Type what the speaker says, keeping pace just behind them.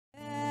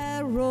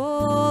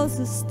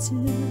roses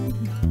too.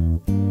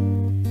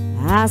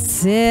 I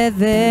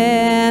sit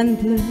and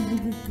blue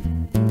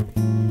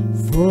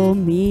for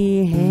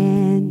me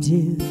and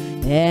you,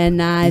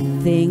 and I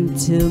think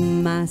to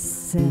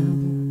myself,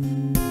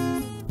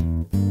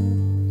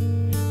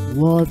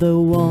 what a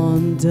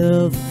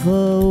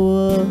wonderful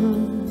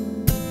world.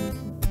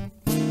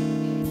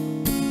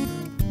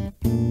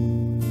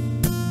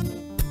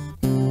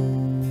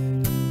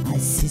 I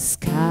see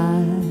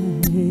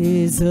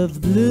skies of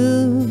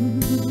blue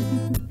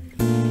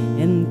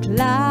and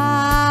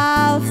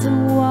clouds of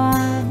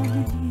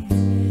white,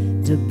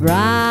 the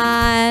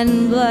bright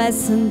and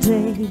blessed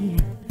day,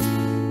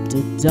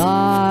 the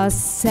dark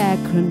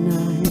sacred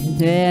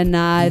night, and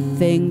I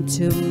think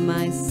to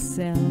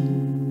myself,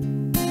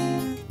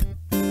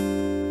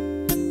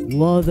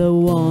 what a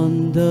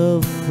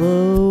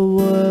wonderful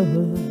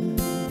world.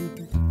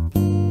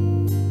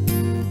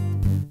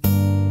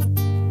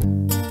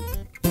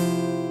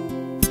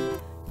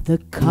 The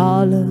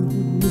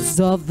colors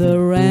of the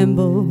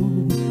rainbow,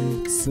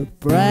 so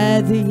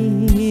bright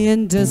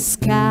in the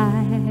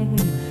sky,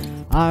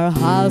 are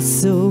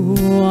also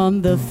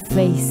on the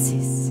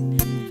faces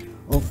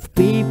of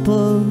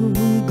people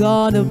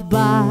gone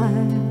by.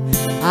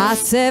 I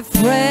say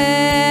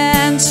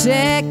friends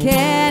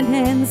shaking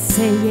and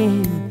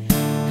saying,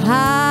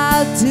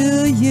 how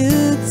do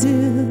you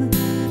do?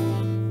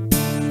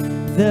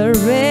 The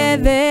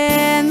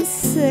rhythm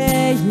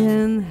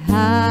saying,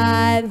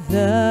 I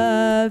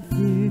love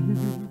you.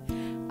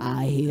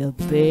 I hear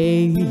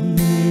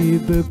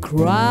baby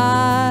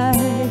cry,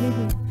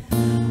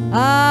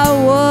 I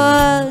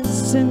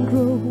watch and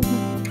grow,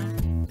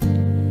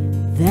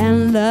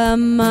 then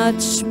learn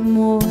much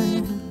more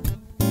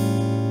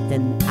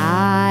than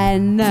I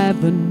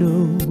never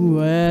knew.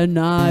 When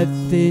I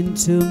think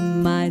to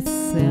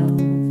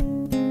myself,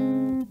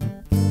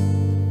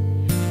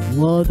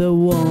 what a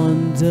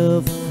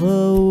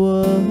wonderful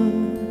world.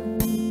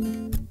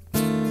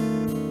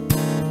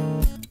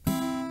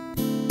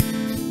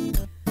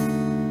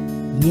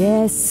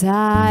 Yes,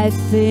 I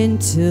think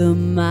to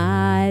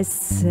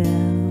myself,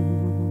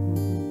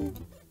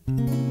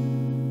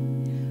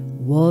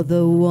 what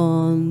a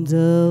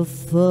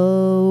wonderful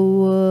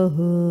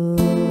world.